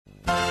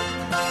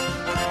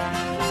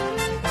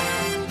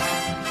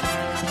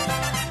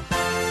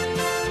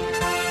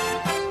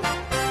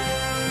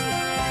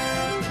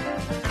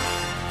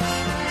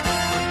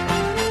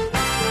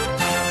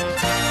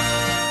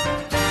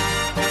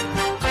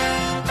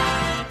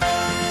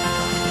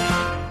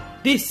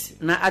This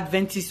na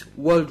Adventist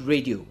World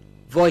Radio,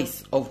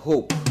 Voice of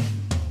Hope.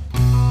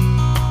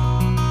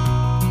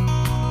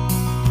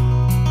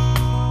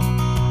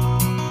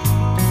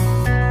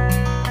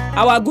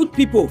 Our good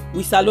people,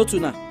 we salute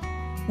una.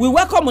 We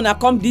welcome una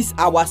come this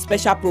our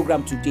special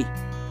program today.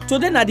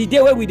 Today na the day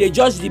where we dey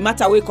judge the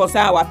matter wey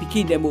concern our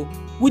pikin dem o.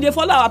 We dey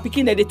follow our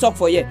pikin dem dey talk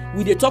for here.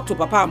 We dey talk to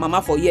papa and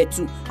mama for here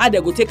too. How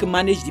they go take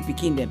manage the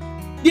pikin dem.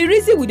 The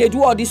reason we dey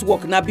do all this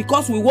work na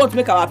because we want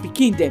make our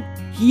pikin dem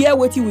hear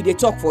wetin we dey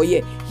talk for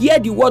here, hear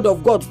the word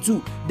of God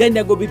too. Then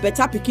there go be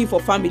better pikin for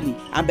family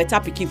and better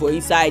pikin for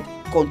inside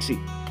country.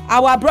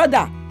 Our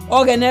brother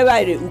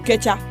Ogenewaire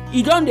Ukecha,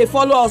 he don dey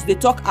follow us dey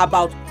talk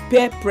about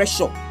peer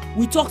pressure.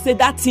 We talk say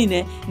that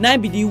thing na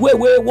be the way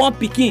one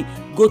pikin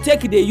go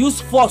take dey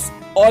use force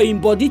or im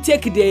body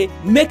take dey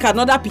make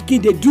another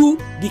pikin dey do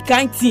the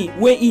kind thing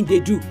wey im dey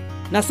do.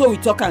 Na so we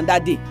talk am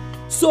that day.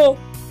 So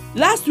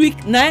last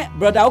week na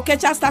brother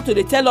Okecha start to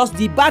dey tell us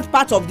the bad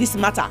part of this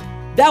matter.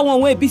 That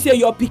one wey be say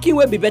your pikin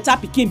wey be better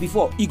pikin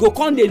before, e go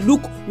come dey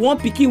look one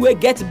pikin wey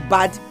get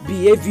bad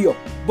behaviour,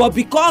 but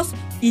because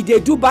e dey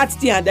do bad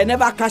thing and dem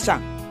never catch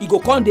am, e go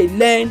come dey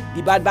learn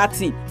the bad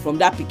thing from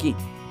that pikin.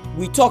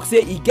 We talk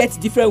say e get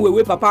different way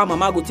wey papa and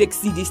mama go take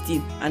see this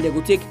thing and they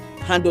go take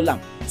handle am.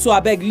 So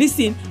abeg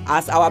listen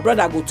as our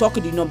brother go talk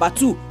the number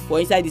 2 for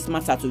inside this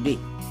matter today.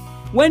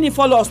 When he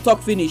follow us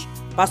talk finish,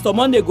 Pastor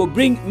Monday go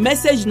bring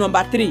message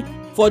number 3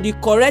 for the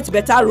correct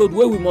better road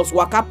wey we must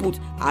waka put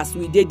as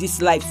we dey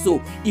this life.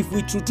 So if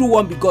we true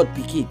wan be God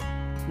pikin,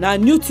 na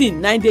new thing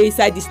 9 dey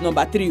inside this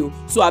number 3 o.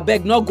 So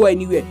abeg no go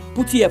anywhere,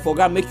 put ear for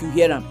ground make you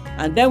hear am,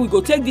 and then we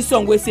go take this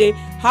song wey say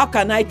how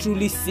can I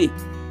truly say.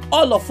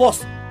 All of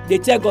us dey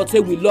tell God say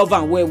we love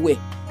am well well,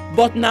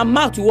 but na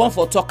mouth we want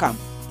for talk am.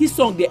 This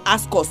song dey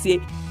ask us say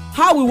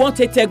how we want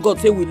to tell God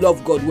say we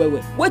love God well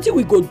well. Wetin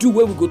we go do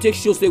wey we go take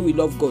show say we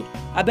love God?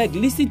 Abeg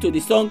listen to the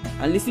song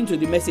and listen to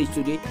the message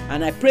today,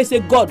 and I pray say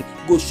God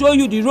go show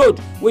you the road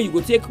wey you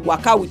go take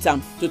waka with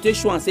am to take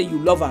show am say you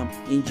love am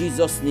in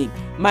Jesus name.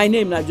 My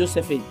name na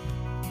Josephine.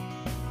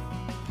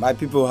 My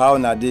people, how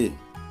una dey?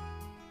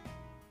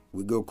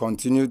 We go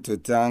continue to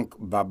thank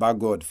Baba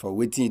God for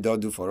wetin he don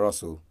do for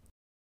us o,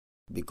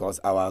 because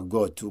our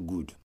God too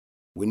good.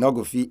 We no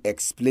go fit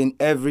explain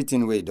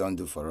everything wey he don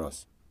do for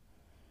us.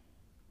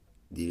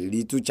 The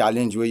little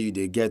challenge wey you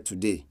dey get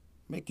today,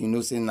 make you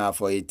know say na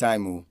for a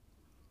time o.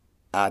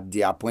 At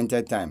the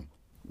appointed time,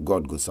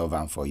 God go solve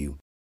am for you.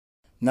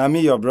 Na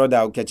me, your brother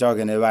Okecha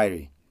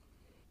Ogenewaire,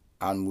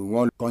 and we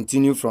wan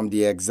continue from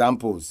the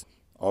examples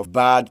of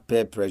bad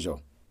peer pressure.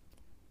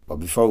 But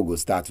before we go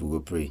start, we go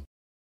pray.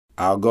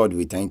 Our God,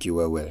 we thank you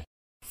well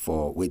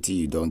for wetin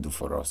you don do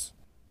for us.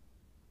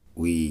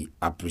 We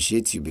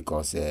appreciate you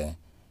because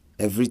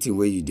everything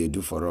wey you dey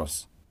do for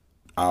us,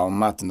 our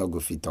mouth no go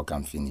fit talk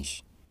am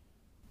finish.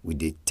 We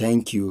dey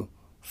thank you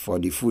for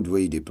the food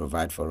wey you dey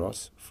provide for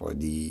us, for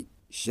the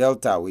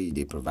shelter wey you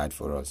dey provide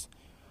for us.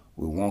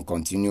 We wan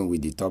continue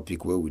with the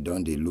topic wey we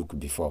don dey look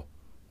before.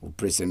 We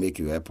pray say make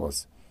you help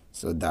us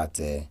so that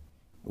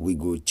we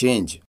go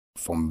change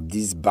from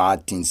these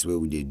bad things wey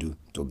we dey do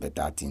to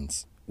better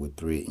things. We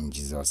pray in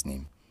Jesus'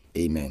 name.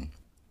 Amen.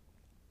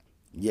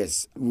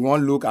 Yes, we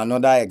wan look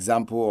another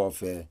example of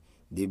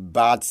the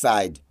bad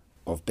side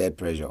of peer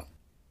pressure.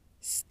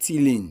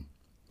 Stealing,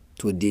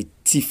 to dey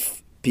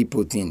thief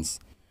people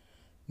things.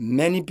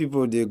 Many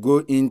people dey go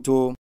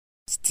into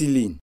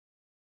stealing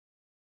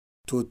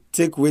to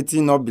take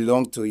wetin no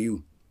belong to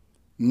you.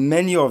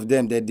 Many of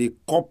them dey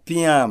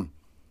copy am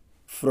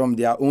from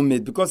their own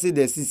mate because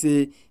they see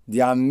say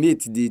their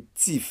mate dey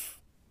thief.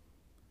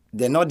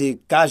 They no dey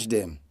catch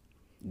them.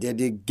 They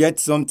get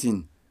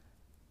something,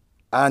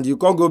 and you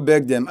can't go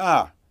beg them.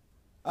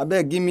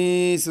 Abeg give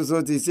me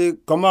so they say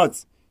come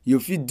out. You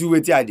fit do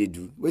wetin I dey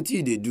do. Wetin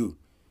you dey do?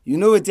 You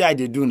know wetin I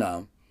dey do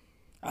now.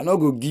 I no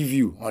go give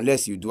you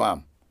unless you do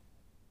am.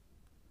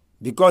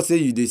 Because say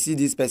you dey see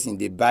this person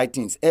dey buy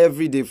things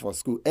every day for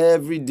school,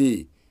 every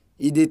day.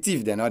 He dey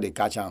thief, they no dey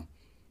catch am.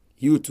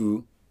 You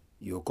too,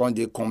 you can't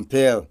dey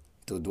compel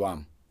to do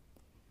am.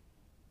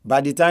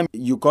 By the time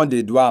you can't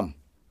dey do am,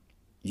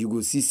 you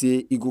go see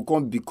say it go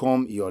come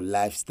become your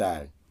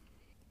lifestyle.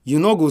 You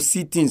no go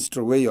see things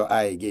through away your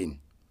eye again.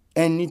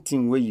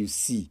 Anything where you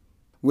see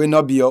will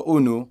not be your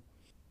own.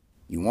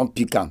 You won't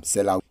pick am,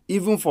 sell am.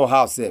 Even for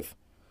house sef.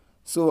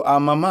 So our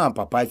mama and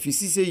papa, if you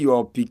see say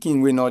your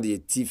pikin wey not a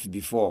thief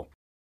before,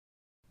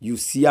 you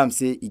see am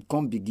say it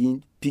can't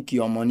begin pick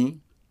your money.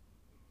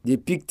 They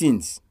pick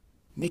things,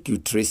 make you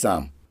trace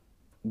am.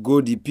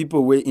 Go the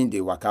people wey in the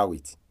waka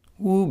with.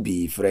 Who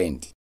be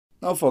friend?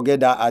 Don't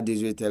forget that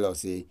adage wey tell us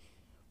say,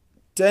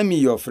 tell me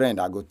your friend,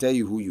 I go tell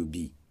you who you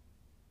be.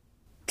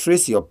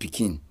 Trace your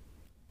pikin.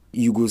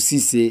 You go see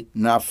say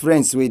na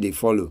friends wey they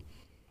follow.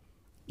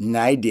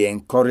 Na they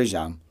encourage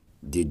am,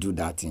 they do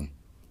that thing.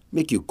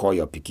 Make you call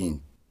your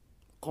pikin.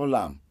 Call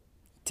am.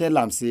 Tell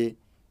am say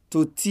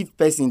to thief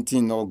person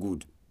thing no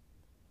good.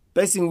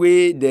 Person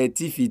wey the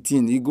thief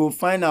thing, he go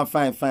find am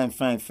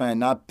fine.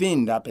 Na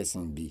pain that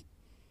person be.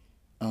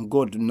 And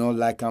God no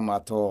like am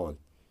at all.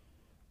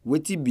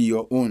 Wetin be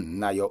your own,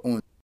 na your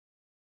own.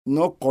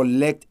 no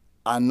collect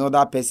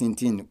another person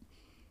thing.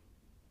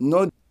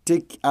 No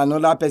take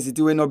another person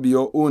thing wey no be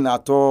your own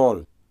at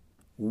all.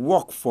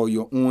 Work for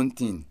your own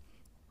thing.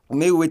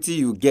 Make wetin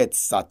you get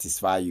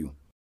satisfy you.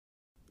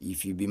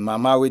 If you be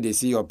mama wey dey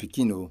see your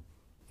pikin,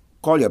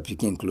 call your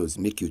pikin close,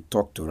 make you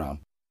talk to am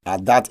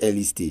at that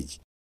early stage.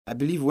 I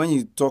believe when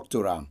you talk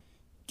to am,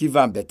 give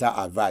am better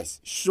advice,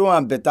 show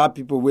am better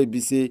people wey be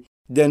say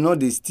dem no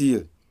dey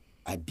steal.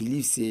 I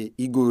believe say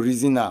e go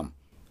reason am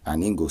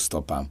and e go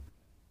stop am.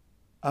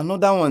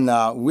 Another one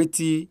na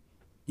wetin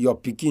your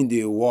pikin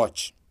dey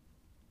watch.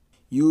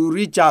 You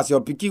reach as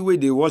your pikin wey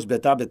dey watch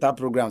better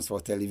programs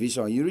for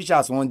television. You reach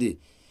as one day,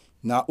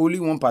 na only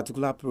one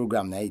particular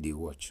program na e dey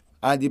watch.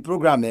 And the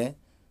program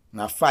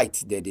na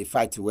fight. They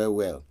fight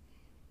well.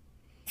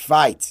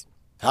 Fight.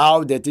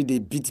 How they take dey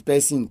beat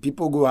person.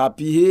 People go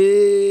happy.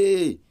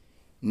 Hey!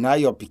 Now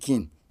your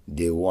pikin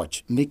dey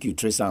watch. Make you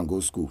trace am go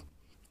school.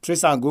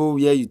 Trace am go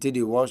where you take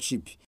dey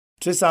worship.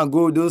 Trace am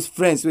go those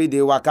friends wey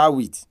dey waka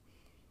with.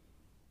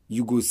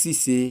 You go see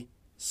say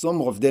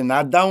some of them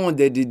na that one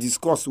they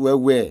discuss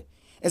well.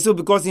 And so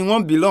because he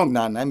won't belong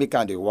now, make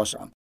am dey watch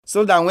am.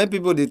 So that when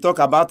people dey talk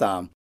about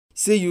am,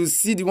 say you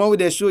see the one wey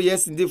they show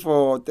yesterday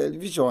for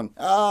television.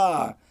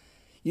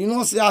 You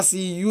know say as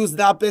he use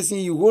that person,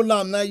 you hold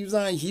am now, use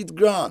am hit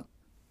ground.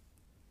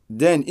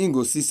 Then he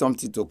go see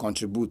something to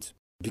contribute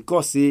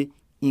because say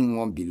he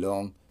won't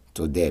belong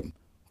to them.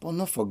 But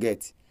not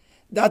forget,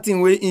 that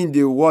thing wey he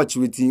dey watch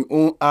with his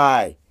own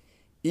eye,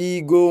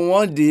 he go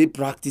one day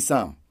practice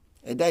am.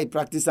 Either he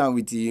practice am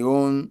with his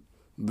own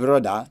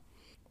brother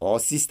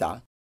or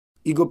sister,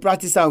 he go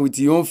practice am with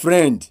his own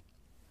friend.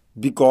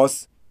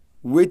 Because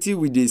wetin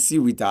we dey see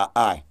with our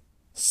eye,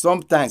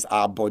 sometimes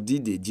our body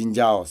dey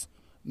ginger us,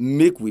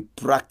 make we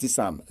practice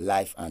am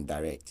live and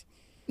direct.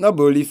 Not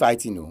be only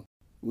fighting,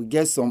 we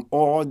get some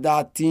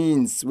other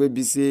things wey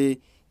be say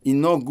e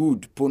no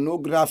good.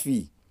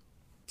 Pornography.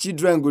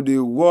 Children go dey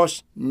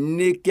watch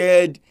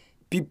naked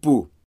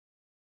people.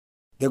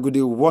 They go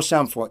dey watch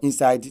am for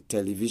inside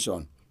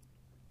television.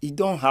 E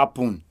don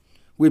happen.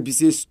 We be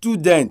say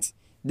students,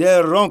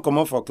 they run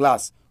comot for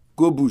class,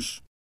 go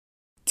bush.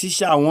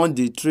 Teacher wan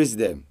dey trace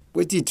them.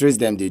 Wetin trace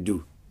them they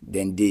do?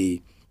 Then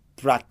they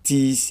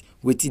practice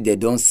wetin they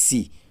don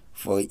see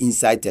for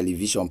inside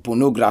television,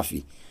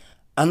 pornography.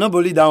 And not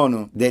only that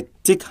one, they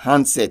take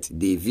handset,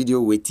 they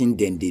video wetin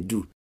then they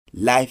do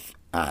live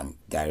and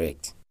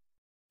direct.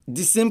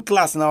 The same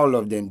class now all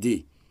of them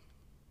dey.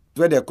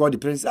 Where they call the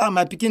parents,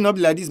 my pikin not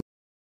be like this.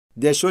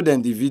 They show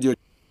them the video.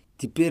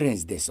 The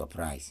parents they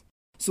surprise.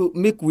 So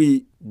make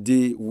we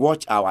they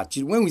watch our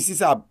children. When we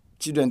see our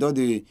children don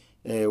dey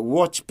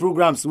watch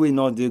programs wey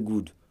not dey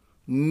good,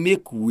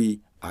 make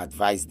we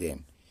advise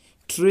them,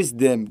 trace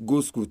them,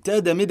 go school,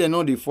 tell them make they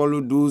no dey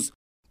follow those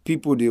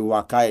people dey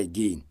waka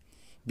again,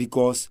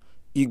 because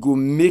e go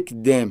make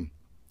them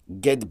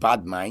get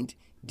bad mind,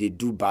 they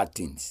do bad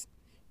things.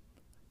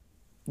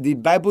 The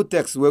Bible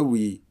text where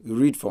we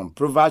read from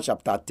Proverbs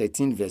chapter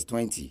 13 verse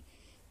 20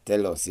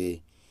 tell us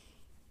say,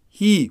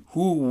 he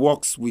who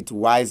walks with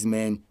wise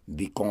men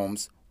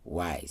becomes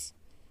wise.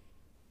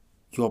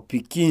 Your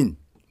pikin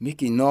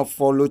make e not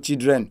follow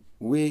children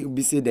wey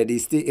be say that they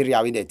stay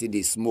area where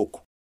they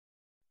smoke,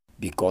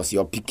 because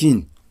your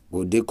pikin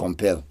go dey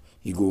compel,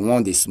 you go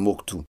want dey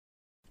smoke too.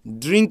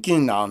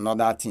 Drinking na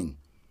another thing.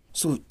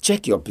 So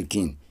check your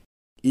pikin.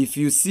 If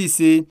you see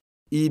say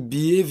e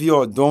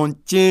behavior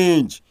don't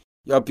change,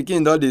 your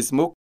pikin don dey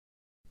smoke,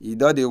 e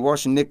don dey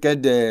wash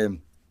naked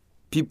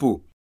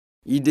people,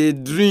 e dey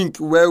drink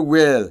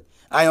well,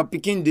 and your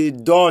pikin dey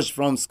dodge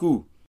from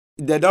school.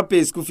 They don't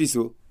pay school fees,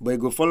 but you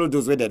go follow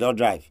those where they don't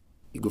drive.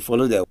 You go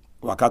follow the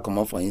waka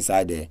comot for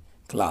inside the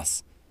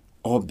class,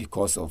 all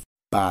because of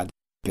bad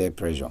peer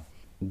pressure.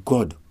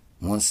 God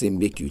wants to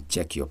make you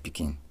check your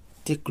pikin.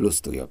 Take close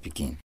to your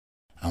pikin.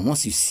 And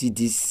once you see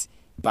this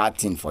bad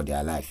thing for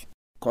their life,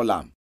 call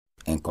them,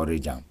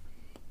 encourage them,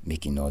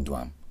 make it not do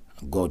them.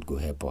 God go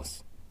help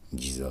us. In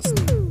Jesus'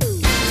 name.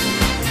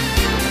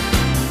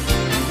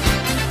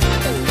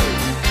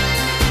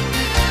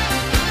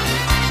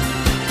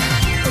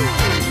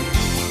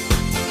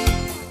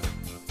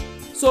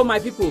 So my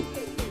people,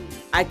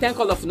 I thank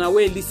all of you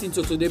wey listen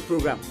to today's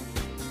program.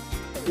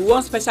 We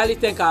want specially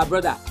thank our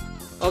brother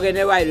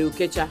Ogenewa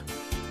Ireukecha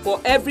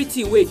for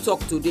everything we talk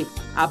today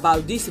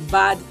about this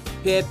bad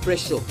peer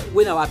pressure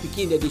when our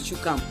pikin dey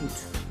chook and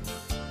put.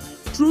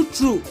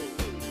 True,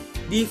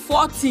 the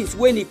 4 things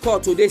when he call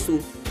today so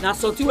na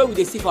something wey we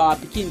dey see for our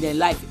pikin dem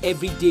life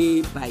every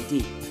day by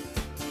day.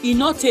 E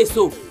no tey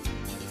so.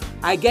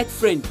 I get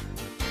friend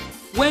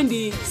when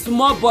the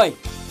small boy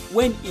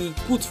when he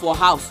put for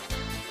house,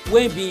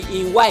 when be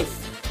im wife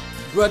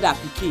brother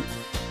pikin,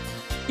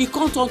 e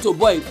come turn to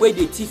boy wey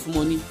dey thief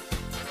money,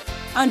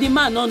 and the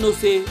man no know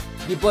say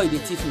the boy dey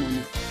thief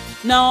money.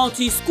 Na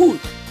until school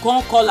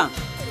come call am,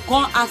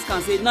 come ask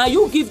am say na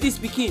you give this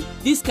pikin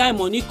this kind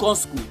money come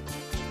school.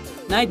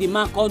 Na the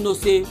man come know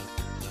say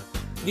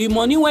the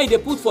money wey e dey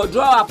put for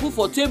drawer, put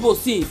for table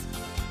since,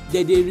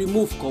 they dey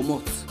remove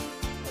comot.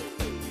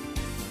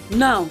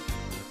 Now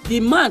the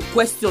man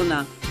question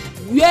am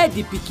where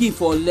the pikin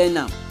for learn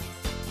am.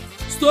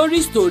 Story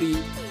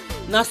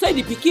na so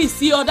the pikin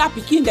see other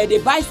pikin dem dey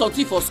buy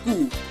something for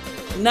school,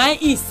 na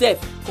him sef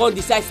come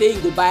decide say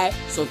he go buy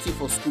something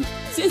for school.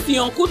 Since the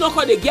uncle no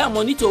come dey get am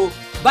money to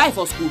buy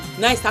for school,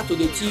 na he start to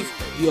dey thief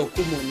the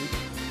uncle money.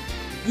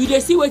 You dey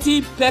see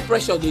wetin peer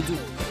pressure dey do.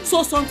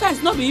 So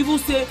sometimes no be even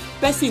say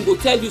person go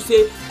tell you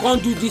say come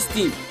do this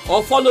thing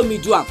or follow me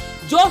do am.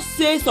 Just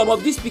say some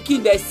of these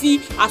pikin dem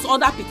see as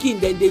other pikin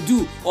dem dey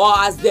do or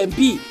as dem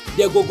be,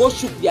 dem go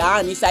shook their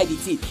hand inside the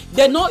thing.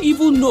 Dem no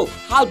even know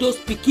how those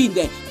pikin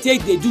dem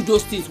take dey do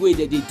those things wey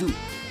dem dey do.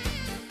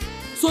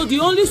 So the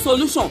only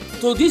solution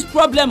to this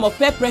problem of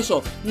peer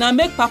pressure na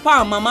make papa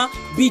and mama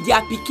be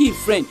their pikin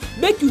friend.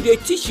 Make you dey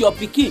teach your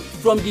pikin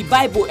from the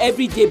Bible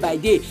every day by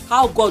day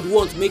how God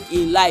want make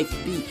im life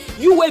be.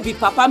 You wey be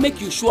papa,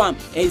 make you show am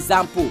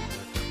example.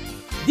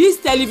 This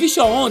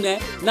television on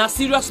na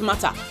serious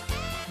matter,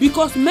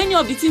 because many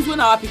of the things wey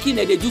our pikin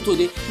dey do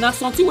today na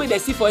something wey dey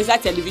see for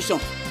inside television.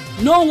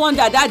 No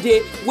wonder that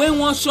day when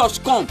one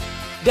church come,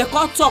 dey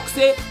come talk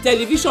say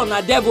television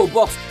na devil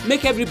box,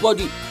 make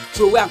everybody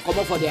throw away and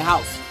comot for their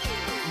house.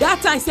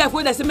 That time sef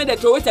wey dem say make dem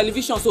throw away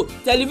television, so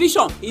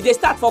television e dey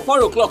start for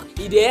 4 o'clock,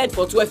 e dey end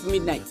for 12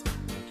 midnight.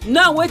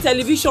 Now wey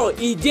television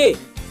e dey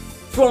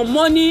from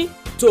morning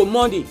to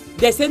morning,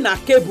 dem say na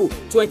cable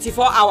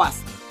 24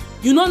 hours.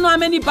 You no know how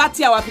many bad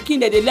things our pikin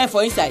dem dey learn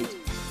for inside.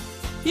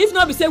 If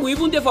no be say we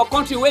even dey for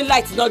country wey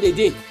light no dey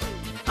dey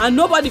and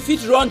nobody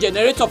fit run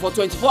generator for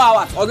 24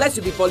 hours unless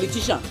you be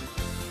politician,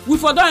 we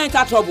for don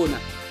enter trouble now,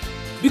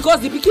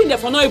 because the pikin dem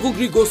for no even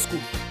gree go school.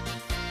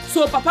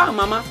 So papa and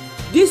mama,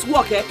 this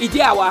work e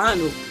dey our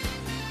hand o.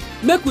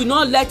 Make we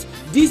not let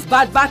this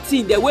bad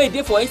thing the way e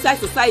dey for inside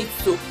society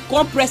so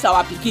come press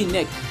our pikin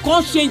neck,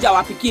 come change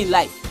our pikin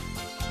life.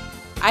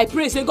 I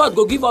pray say God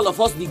go give all of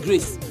us the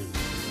grace.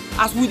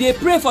 As we dey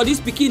pray for this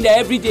pikin dem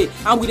every day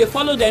and we dey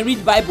follow dem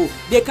read Bible,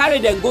 dey carry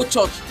dem go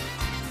church,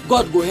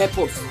 God go help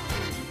us.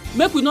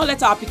 Make we not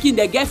let our pikin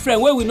dem get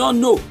friend wey we no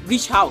know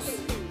reach house.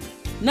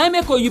 Na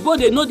make oyibo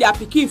dey know their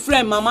pikin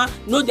friend mama,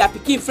 know their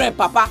pikin friend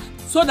papa,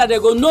 so that they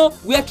go know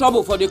where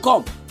trouble for dey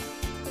come.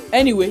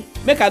 Anyway,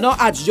 make I no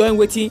add join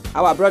wetin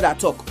our brother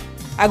talk.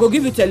 I go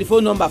give you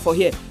telephone number for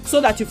here so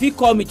that you fit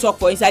call me talk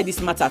for inside this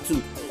matter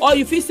too, or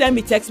you fit send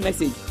me text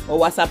message or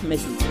WhatsApp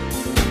message.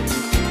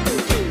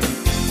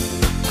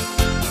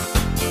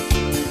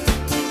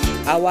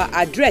 Our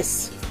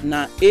address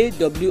na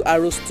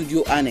AWR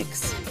Studio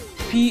Annex,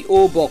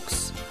 P.O.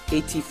 Box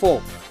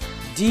 84,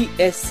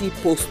 DSC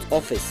Post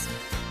Office,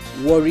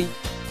 Warri,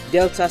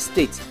 Delta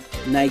State,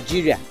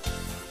 Nigeria.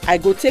 I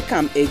go take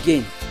am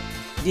again.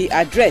 The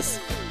address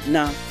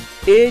na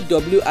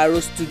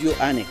AWR Studio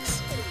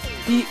Annex,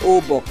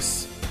 P.O.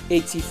 Box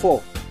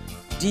 84,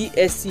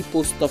 DSC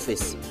Post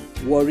Office,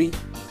 Warri,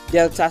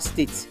 Delta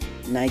State,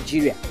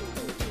 Nigeria.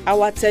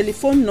 Our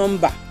telephone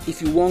number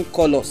if you wan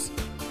call us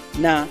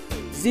na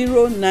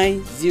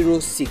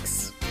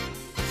 0906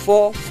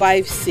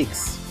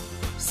 456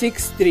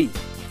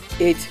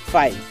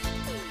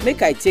 6385.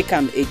 Make I take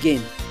am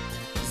again.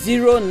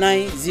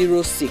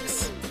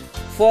 0906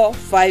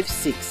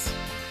 456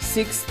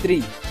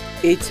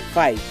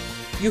 6385.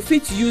 You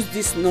fit use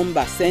this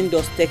number send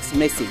us text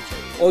message,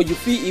 or you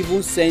fit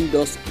even send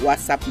us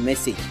WhatsApp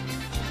message.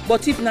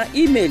 But if na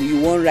email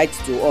you wan write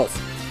to us,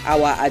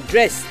 our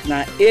address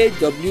na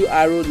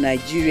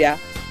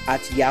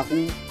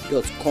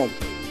awrnigeria@yahoo.com.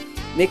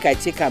 Make I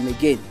take am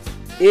again.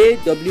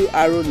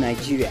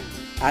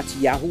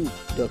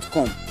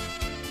 awrnigeria@yahoo.com.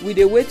 We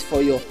dey wait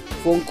for your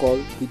phone call,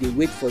 we dey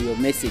wait for your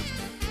message.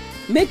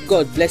 Make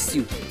God bless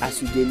you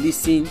as you dey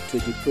listen to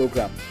the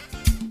program.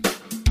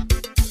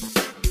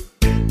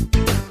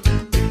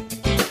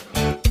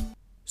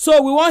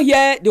 So we wan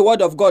hear the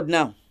word of God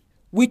now.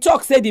 We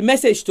talk say the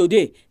message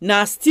today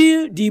na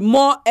still the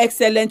more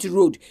excellent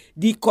road,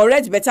 the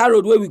correct better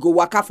road wey we go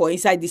waka for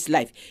inside this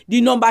life. The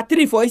number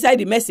 3 for inside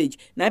the message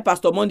na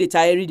Pastor Monday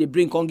Tahiri dey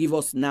bring come give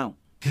us now.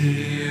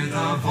 Hear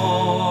the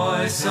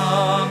voice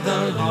of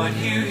the Lord,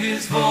 hear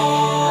his voice.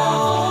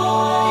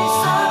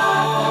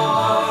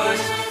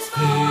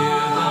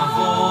 Hear the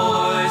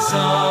voice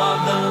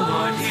of the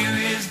Lord, hear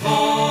his voice.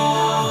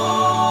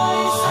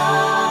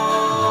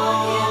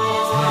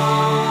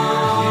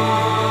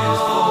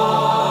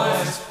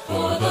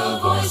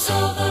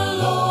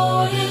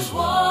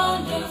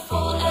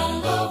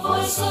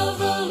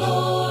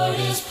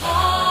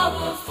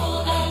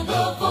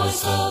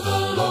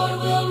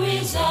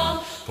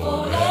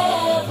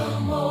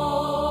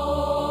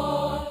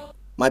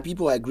 My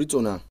people, I greet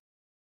una.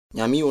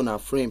 Nyami una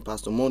friend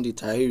Pastor Monday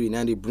Tahiri,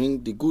 and they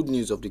bring the good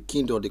news of the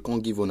kingdom they can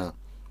give una.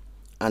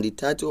 And the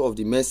title of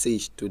the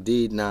message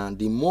today na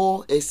the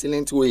more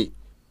excellent way.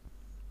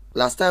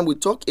 Last time we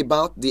talked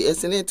about the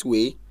excellent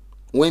way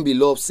when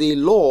beloved say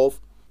love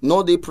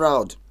not they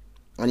proud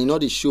and he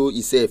not they show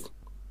himself.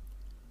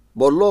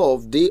 But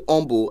love they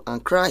humble,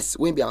 and Christ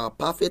when be our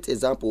perfect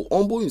example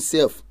humble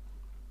himself.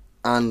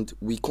 And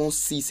we can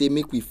see say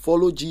make we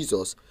follow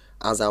Jesus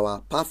as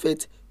our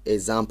perfect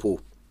example.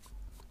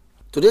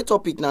 Today's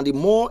topic now the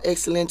more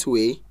excellent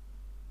way.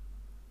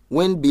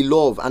 when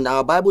beloved, and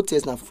our Bible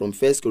text now from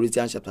 1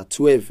 Corinthians chapter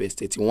 12 verse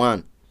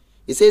 31.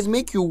 It says,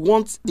 make you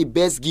want the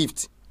best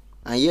gift,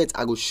 and yet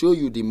I will show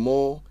you the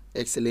more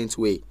excellent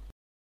way.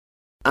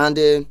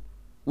 And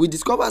we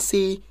discover,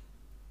 say,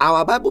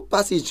 our Bible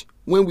passage,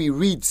 when we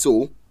read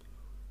so,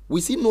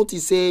 we see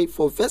notice, say,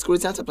 for 1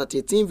 Corinthians chapter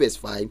 13 verse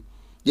 5,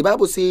 the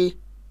Bible say,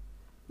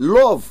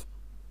 love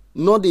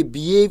not dey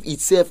behave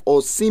itself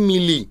or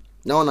seemingly.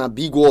 Now on a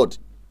big word.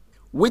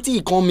 Wetin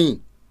e come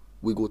in,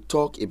 we go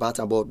talk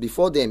about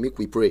before then, make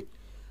we pray.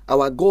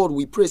 Our God,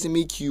 we pray, say,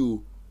 make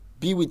you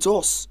be with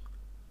us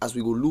as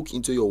we go look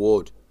into your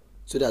word,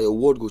 so that your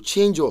word go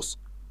change us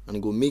and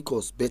it go make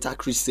us better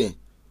Christian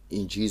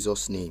in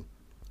Jesus' name.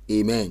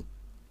 Amen.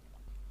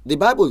 The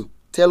Bible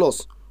tell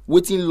us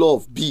wetin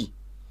love be.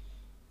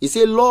 It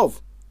say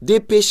love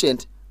dey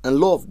patient and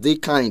love dey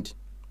kind.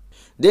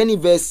 Then in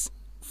verse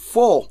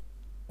 4,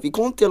 he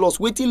can't tell us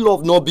wetin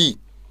love not be.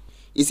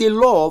 He say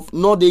love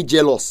not dey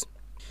jealous.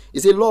 He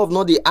say love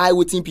not dey eye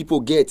wetin people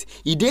get.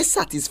 He dey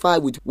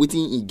satisfied with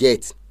wetin he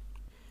get.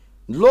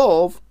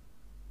 Love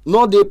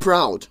not dey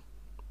proud.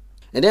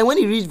 And then when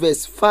he reach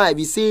verse 5,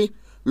 he say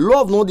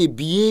love not dey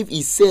behave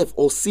itself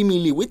or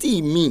seemingly. Wetin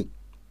he mean?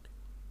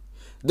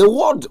 The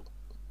word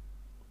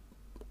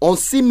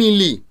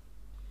unseemingly,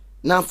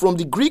 now from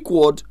the Greek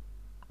word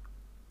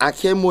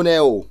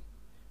achemoneo,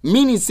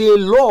 meaning say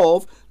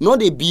love not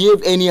dey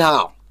behave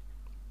anyhow.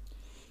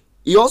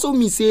 It also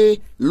means say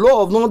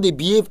love not dey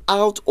behave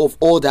out of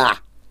order.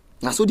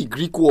 That's so the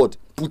Greek word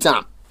put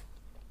am.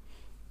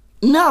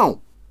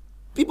 Now,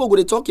 people go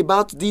to talk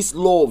about this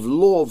love.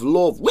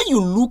 When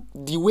you look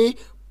the way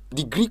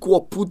the Greek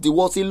word put the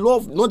word, say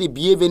love not dey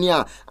behave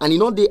anyhow and it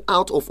not dey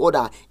out of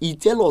order,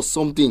 it tell us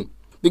something.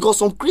 Because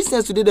some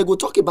Christians today, they go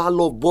talk about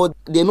love, but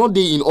they not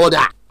dey in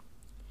order.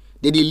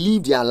 They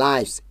live their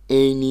lives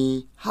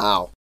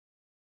anyhow.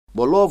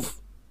 But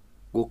love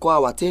go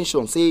call our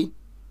attention, say,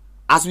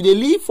 as we dey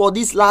live for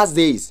these last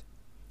days,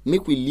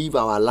 make we live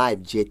our life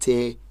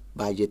jete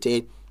by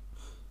jete.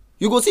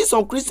 You go see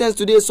some Christians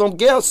today, some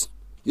girls,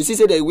 you see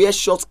say they wear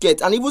short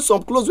skirt, and even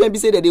some clothes when be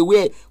say that they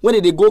wear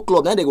when they go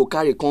club, then they go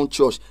carry come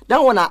church.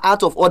 That one are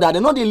out of order. They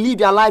know they live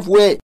their life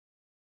well.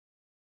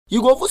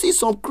 You go also see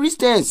some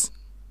Christians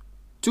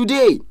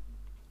today,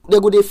 they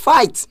go they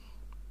fight,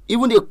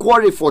 even they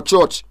quarrel for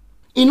church.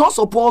 It not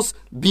supposed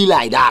be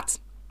like that.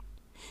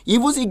 You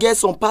even see get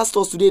some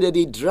pastors today that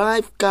they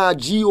drive car,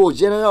 GO,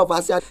 general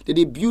overseer, that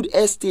they build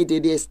estate,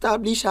 that they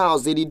establish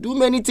house, that they do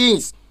many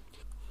things.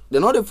 They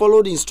not they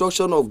follow the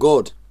instruction of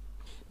God.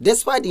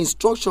 Despite the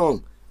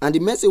instruction and the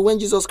message when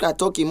Jesus Christ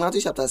talked in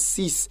Matthew chapter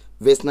 6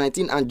 verse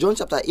 19 and John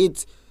chapter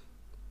 8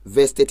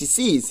 verse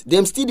 36,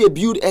 them still they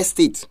build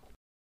estate.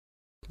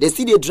 They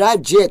still they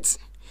drive jets.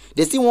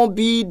 They still won't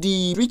be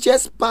the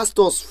richest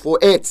pastors for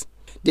earth.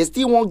 They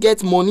still won't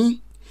get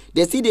money.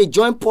 They still they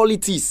join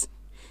politics.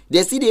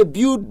 They still they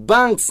build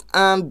banks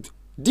and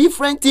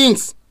different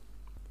things.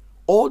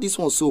 All this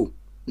one so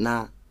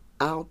now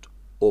out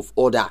of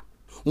order.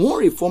 One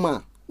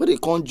reformer, what they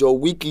call John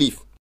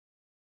Wycliffe,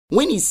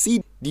 when he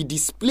see the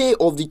display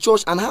of the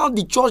church and how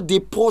the church they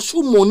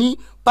pursue money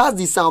past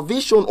the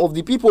salvation of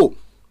the people,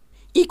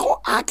 he can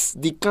ask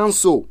the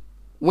council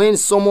when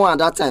someone at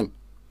that time.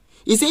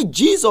 He said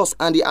Jesus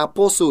and the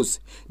apostles,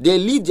 they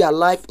live their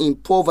life in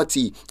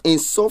poverty, in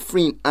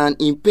suffering, and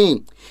in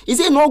pain. He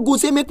said, no good,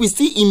 say make we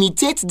still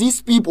imitate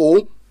these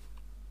people.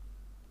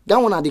 That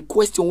one are the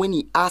question when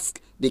he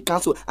asked the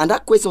council. And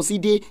that question, see,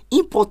 they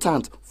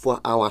important for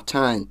our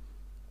time.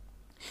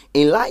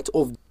 In light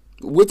of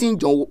waiting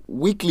John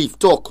Wycliffe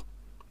talk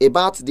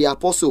about the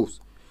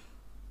apostles,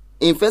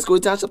 in 1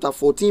 Corinthians chapter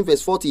 14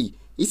 verse 40,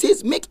 he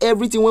says, make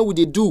everything what we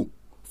they do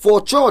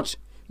for church,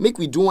 make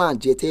we do one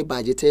jete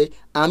by jete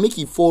and make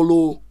it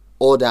follow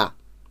order.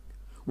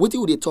 What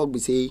would they talk? We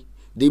say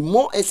the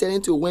more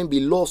excellent when be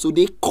loved, so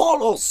they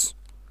call us.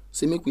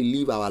 So make we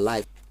live our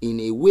life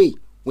in a way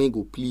when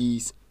go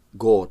please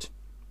God.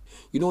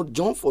 You know,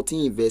 John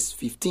 14 verse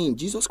 15,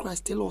 Jesus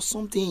Christ tell us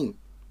something.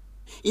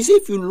 He said,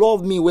 if you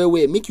love me well,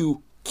 make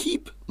you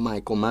keep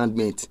my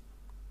commandment.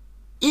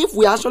 If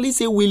we actually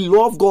say we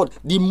love God,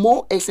 the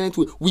more excellent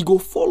way, we go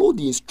follow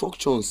the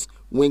instructions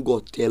when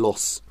God tell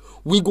us.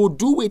 We go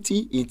do what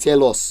he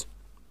tell us.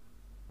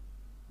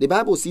 The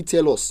Bible still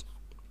tell us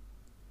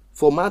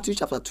for Matthew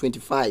chapter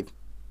 25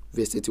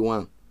 verse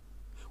 31.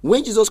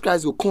 When Jesus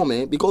Christ will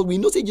come, because we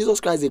know say Jesus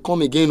Christ will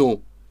come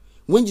again.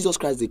 When Jesus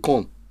Christ will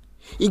come,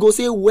 he go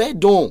say, well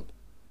done,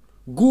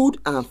 good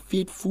and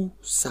faithful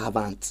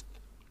servant.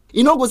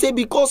 He not go say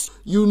because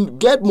you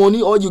get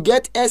money or you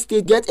get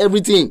estate, get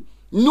everything.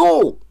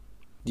 No.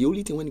 The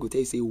only thing when he go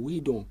tell you, say, well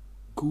done,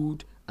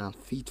 good and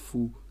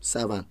faithful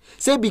servant.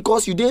 Say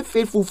because you dey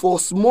faithful for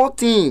small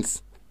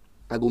things,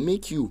 I go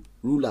make you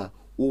ruler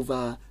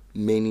over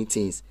many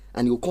things,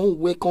 and he will come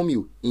welcome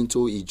you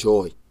into a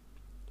joy.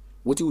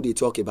 What will they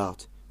talk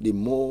about? The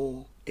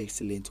more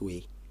excellent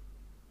way.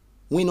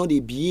 When not they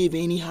behave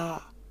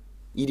anyhow,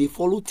 if they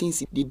follow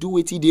things, they do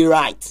it they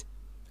right.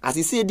 As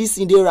he say this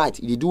thing they right,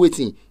 if they do it,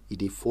 if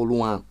they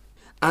follow him.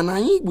 And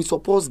I we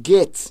suppose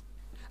get,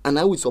 and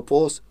I we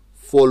suppose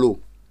follow.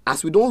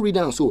 As we don't read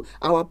am so,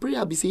 our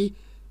prayer be say,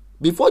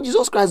 before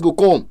Jesus Christ go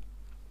come,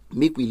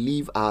 make we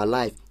live our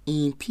life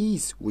in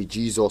peace with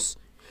Jesus.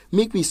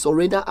 Make we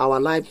surrender our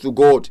life to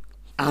God,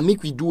 and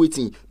make we do it,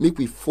 make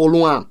we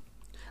follow am.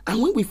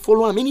 And when we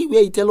follow am,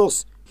 anywhere he tell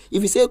us,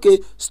 if he say, okay,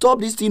 stop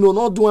this thing, or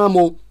not do am,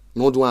 or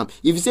not do am.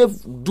 If he say,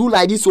 do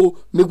like this, so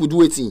make we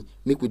do it,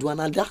 make we do am.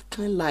 And that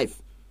kind of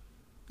life,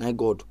 now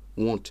God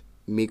want,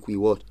 make we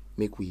what?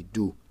 Make we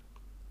do.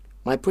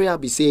 My prayer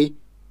be say,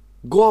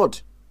 God,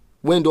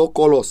 when they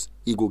call us,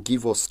 he go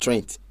give us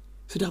strength,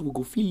 so that we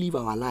go feel live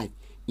our life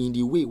in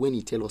the way when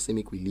he tell us, say,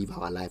 make we live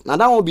our life. Now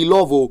that won't be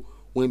love, oh,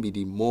 when be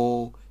the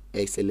more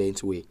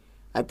excellent way.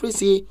 I pray,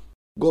 say,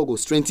 God go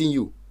strengthen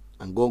you,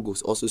 and God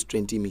goes also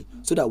strengthen me,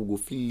 so that we go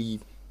feel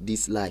live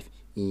this life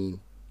in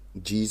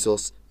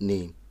Jesus'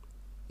 name.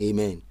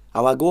 Amen.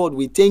 Our God,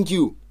 we thank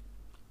you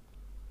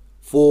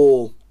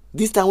for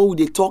this time when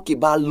we talk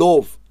about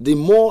love, the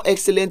more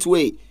excellent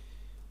way.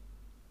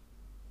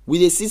 We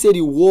dey see say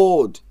the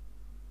world,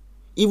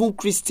 even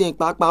Christian,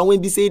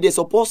 when they say they're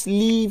supposed to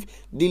live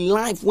the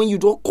life when you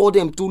don't call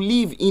them to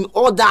live in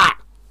order.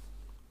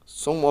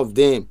 Some of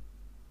them,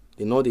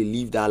 they know they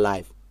live that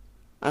life.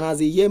 And as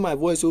they hear my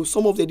voice, so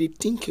some of them, they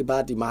think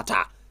about the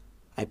matter.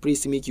 I pray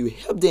to make you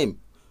help them.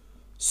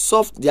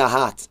 Soft their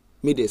heart.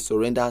 May they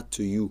surrender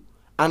to you.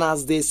 And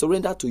as they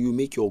surrender to you,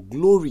 make your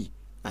glory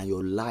and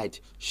your light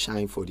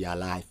shine for their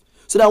life.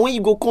 So that when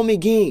you go come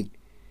again,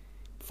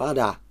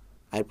 Father,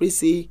 I pray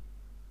say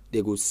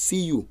they go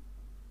see you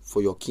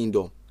for your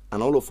kingdom.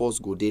 And all of us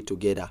go there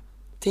together.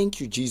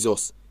 Thank you,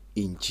 Jesus.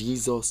 In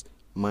Jesus'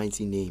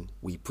 mighty name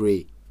we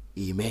pray.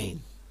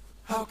 Amen.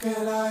 How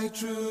can I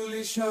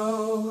truly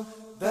show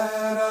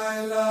that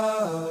I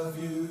love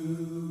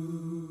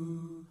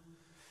you?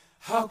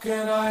 How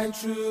can I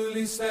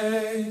truly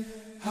say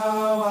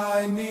how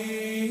I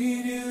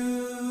need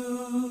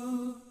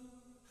you?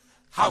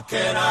 How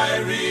can I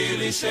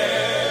really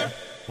share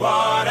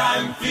what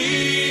I'm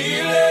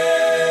feeling?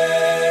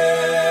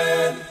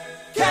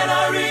 Can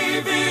I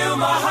reveal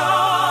my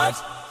heart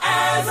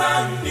as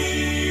I'm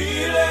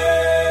kneeling?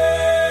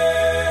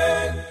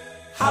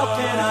 How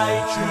can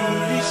I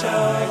truly show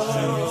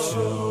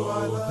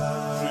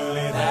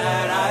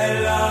that I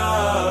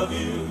love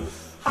you?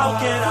 How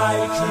can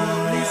I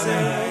truly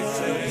say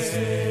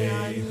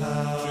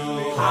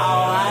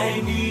how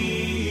I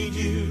need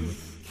you?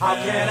 How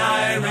can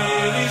I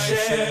really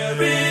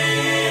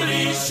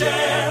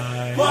share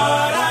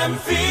what I'm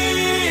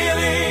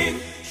feeling?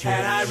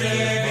 Can I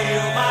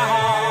reveal my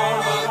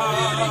heart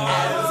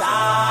as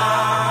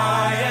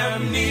I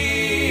am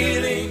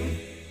kneeling?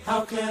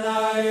 How can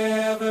I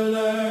ever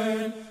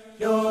learn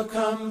your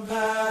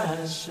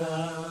compassion?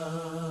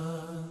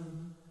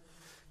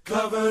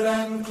 Covered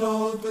and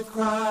clothed with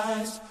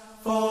Christ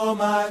for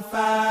my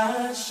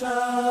fashion.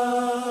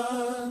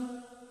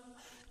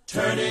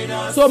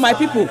 So my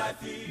people,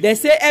 they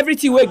say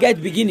everything will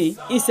get beginning,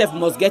 itself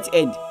must get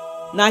end.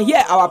 Now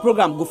here our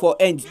program go for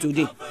end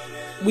today.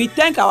 We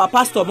thank our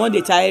pastor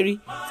Monday Tahiri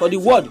for the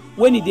word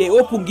when he dey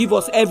open give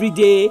us every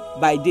day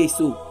by day.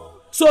 So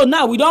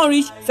now we don't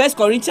reach 1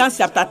 Corinthians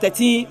chapter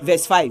 13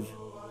 verse 5.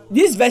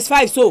 This verse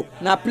 5 so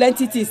now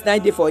plenty things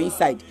 9 day for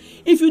inside.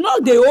 If you know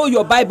they owe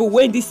your Bible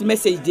when this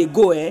message they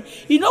go, it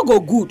no go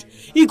good.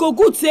 It go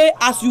good say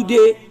as you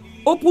dey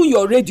open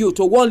your radio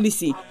to one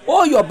listen,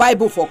 hold your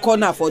Bible for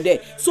corner for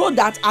there, so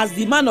that as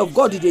the man of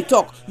God they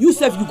talk, you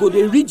self you go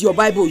dey read your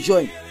Bible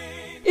join.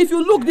 If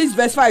you look this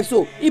verse 5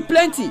 so, it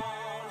plenty.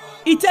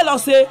 It tell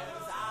us say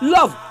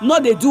love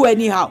not they do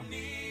anyhow.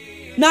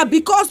 Now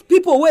because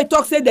people wey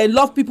talk say they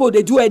love people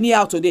they do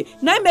anyhow today,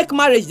 now make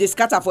marriage they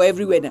scatter for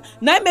everywhere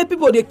now make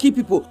people they kill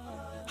people.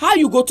 How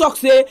you go talk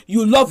say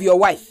you love your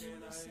wife,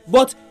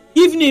 but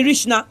evening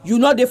reach now you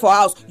not there for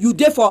house, you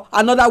there for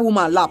another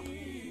woman lap?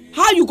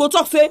 How you go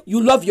talk say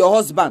you love your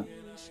husband,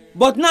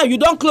 but now you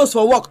don't close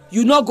for work,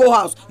 you not go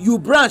house, you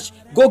branch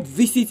go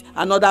visit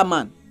another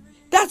man?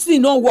 That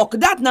thing don't work.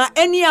 That na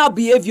anyhow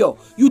behavior.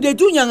 You dey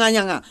do yanga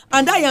yanga,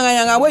 and that yanga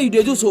yanga where you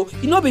dey do so,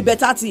 it no be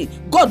better thing.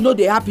 God know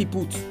they happy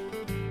put.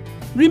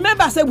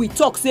 Remember say we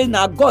talk say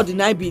na God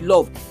na be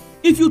love.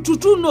 If you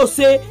true know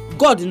say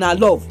God na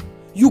love,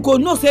 you go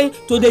know say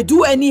to dey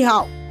do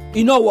anyhow,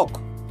 it no work.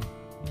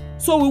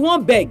 So we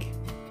won't beg.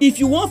 If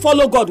you won't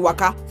follow God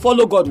waka,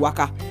 follow God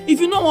waka.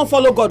 If you no want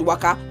follow God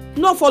waka,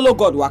 no follow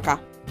God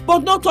waka.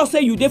 But not to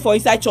say you dey for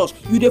inside church,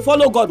 you dey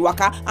follow God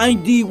waka,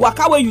 and the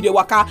waka where you dey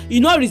waka,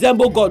 you no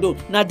resemble God own,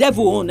 na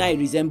devil own na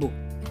resemble.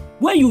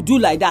 When you do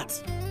like that,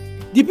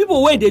 the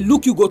people wey dey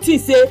look you go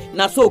think say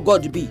na so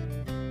God be.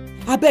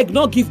 Abeg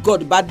no give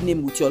God bad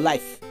name with your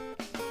life.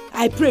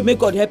 I pray make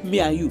God help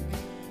me and you,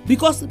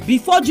 because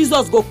before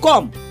Jesus go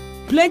come,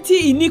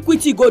 plenty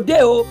iniquity go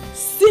dey oh,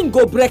 sin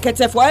go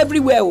brekete for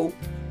everywhere oh.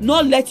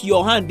 No let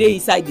your hand dey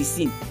inside the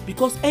sin,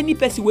 because any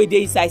person wey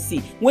dey inside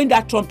sin, when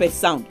that trumpet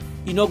sound,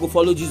 you no go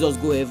follow Jesus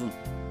go heaven.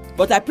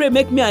 But I pray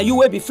make me and you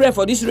wey be friend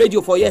for this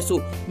radio for years,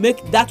 so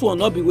make that one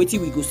not be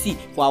wetin we go see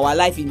for our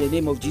life in the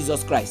name of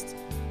Jesus Christ.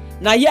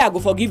 Now here I go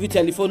forgive you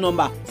telephone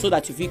number so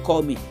that you fit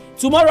call me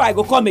Tomorrow I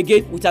go come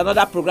again with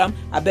another program.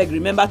 Abeg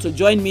remember to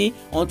join me.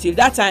 Until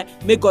that time,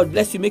 may God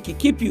bless you, make He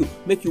keep you,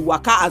 make you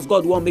waka as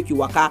God want make you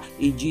waka,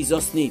 in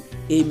Jesus' name.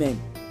 Amen.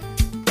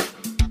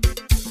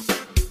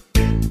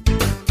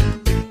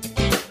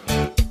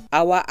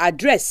 Our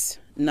address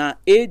na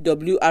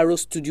AWR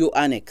Studio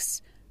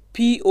Annex,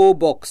 P.O.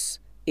 Box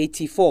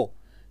 84,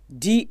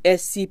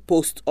 DSC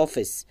Post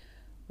Office,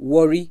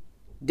 Warri,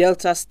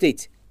 Delta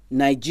State,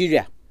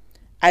 Nigeria.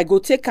 I go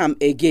take am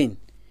again.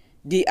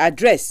 The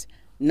address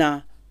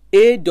na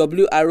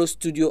AWR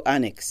Studio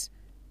Annex,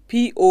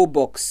 P.O.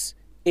 Box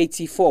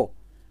 84,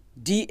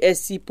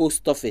 DSC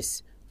Post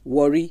Office,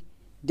 Warri,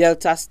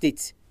 Delta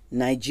State,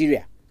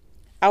 Nigeria.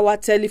 Our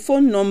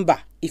telephone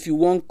number, if you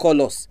wan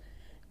call us,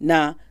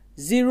 na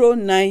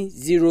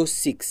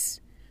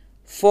 0906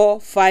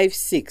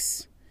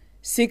 456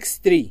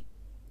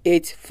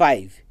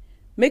 6385.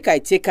 Make I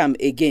take am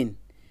again.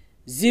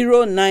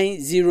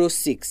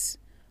 0906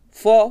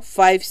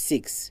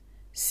 456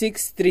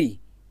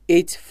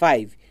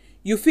 6385.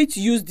 You fit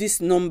use this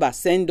number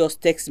send us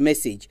text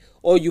message,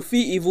 or you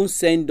fit even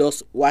send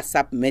us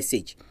WhatsApp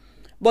message.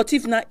 But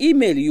if na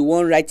email you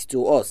wan write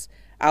to us,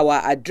 our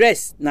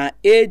address na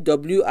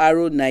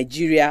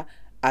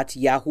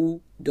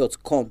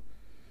awrnigeria@yahoo.com.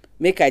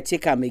 Make I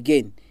take am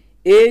again.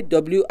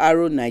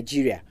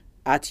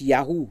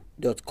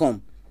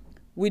 awrnigeria@yahoo.com.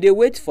 We dey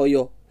wait for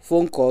your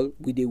phone call,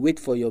 we dey wait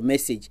for your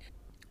message.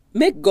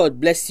 Make God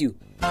bless you.